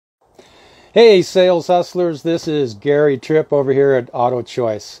Hey sales hustlers, this is Gary Tripp over here at Auto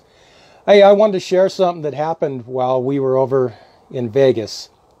Choice. Hey, I wanted to share something that happened while we were over in Vegas.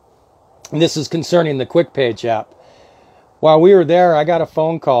 And this is concerning the Quickpage app. While we were there, I got a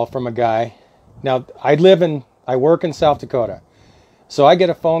phone call from a guy. Now, I work in South Dakota. So I get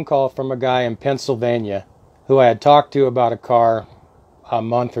a phone call from a guy in Pennsylvania who I had talked to about a car a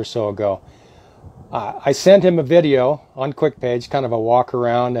month or so ago. I sent him a video on Quickpage, kind of a walk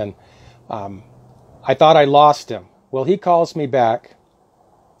around, and I thought I lost him. Well, he calls me back.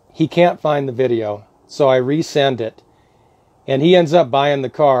 He can't find the video, so I resend it. And he ends up buying the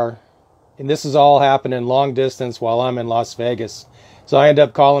car. And this is all happening long distance while I'm in Las Vegas. So I end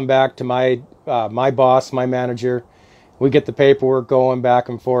up calling back to my boss, my manager. We get the paperwork going back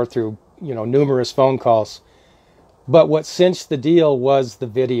and forth through, numerous phone calls. But what cinched the deal was the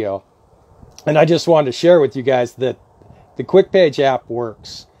video. And I just wanted to share with you guys that the Quickpage app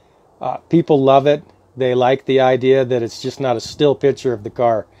works. People love it. They like the idea that it's just not a still picture of the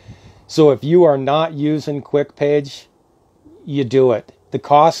car. So if you are not using Quickpage, you do it. The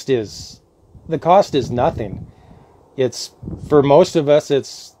cost is nothing. It's, for most of us,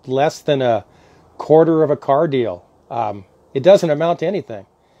 it's less than a quarter of a car deal. It doesn't amount to anything.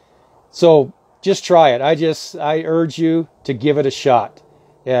 So just try it. I urge you to give it a shot,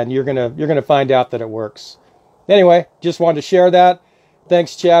 and you're gonna find out that it works. Anyway, just wanted to share that.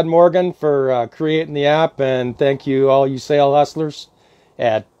 Thanks, Chad Morgan, for creating the app, and thank you, all you sale hustlers.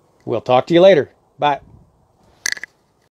 And we'll talk to you later. Bye.